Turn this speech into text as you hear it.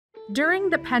During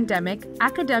the pandemic,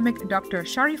 academic Dr.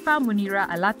 Sharifah Munirah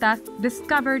Alatas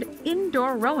discovered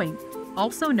indoor rowing,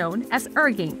 also known as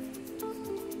erging.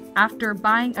 After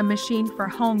buying a machine for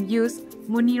home use,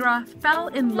 Munirah fell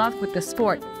in love with the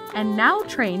sport and now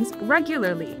trains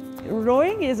regularly.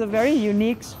 Rowing is a very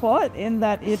unique sport in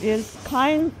that it is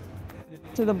kind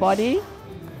to the body,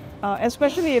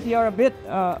 especially if you're a bit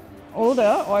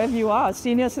older or if you are a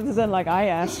senior citizen like I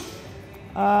am.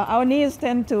 Our knees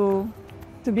tend to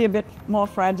be a bit more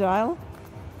fragile.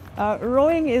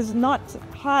 Rowing is not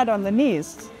hard on the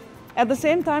knees. At the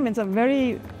same time, it's a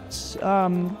very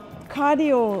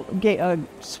cardio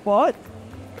sport.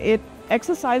 It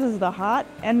exercises the heart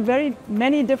and very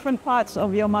many different parts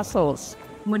of your muscles.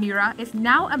 Munirah is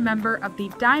now a member of the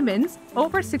Diamonds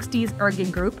Over 60s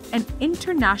Erging Group, an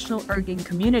international erging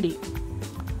community.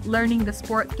 Learning the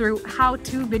sport through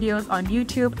how-to videos on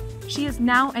YouTube, she is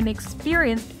now an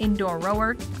experienced indoor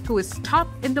rower who is top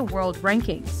in the world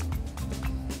rankings.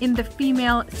 In the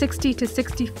female 60 to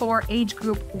 64 age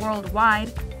group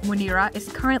worldwide, Munirah is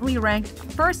currently ranked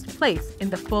first place in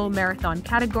the full marathon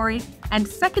category and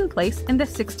second place in the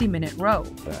 60-minute row.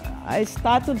 I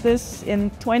started this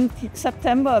in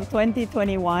September of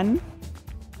 2021.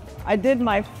 I did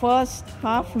my first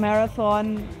half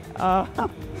marathon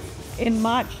in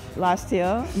March last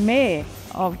year, May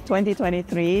of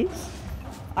 2023.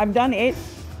 I've done 8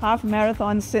 half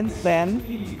marathons since then,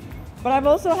 but I've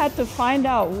also had to find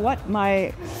out what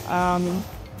my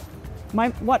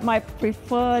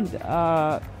preferred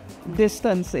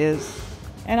distance is,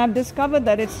 and I've discovered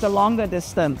that it's the longer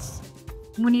distance.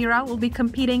 Munirah will be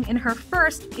competing in her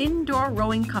first indoor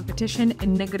rowing competition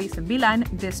in Negeri Sembilan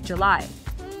this July.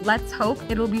 Let's hope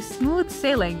it'll be smooth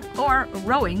sailing or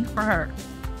rowing for her.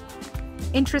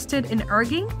 Interested in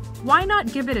erging? Why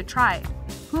not give it a try?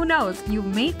 Who knows, you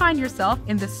may find yourself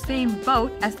in the same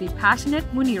boat as the passionate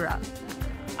Munirah.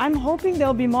 I'm hoping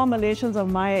there'll be more Malaysians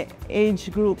of my age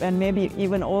group and maybe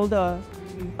even older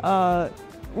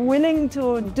willing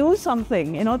to do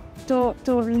something, to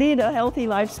lead a healthy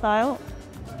lifestyle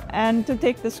and to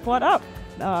take the sport up.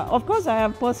 Of course, I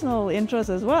have personal interests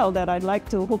as well that I'd like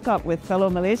to hook up with fellow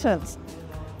Malaysians.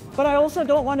 But I also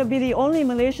don't want to be the only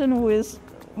Malaysian who is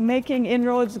making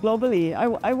inroads globally.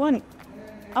 I want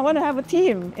to have a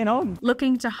team,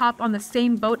 Looking to hop on the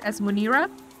same boat as Munirah?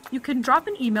 You can drop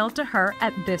an email to her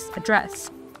at this address.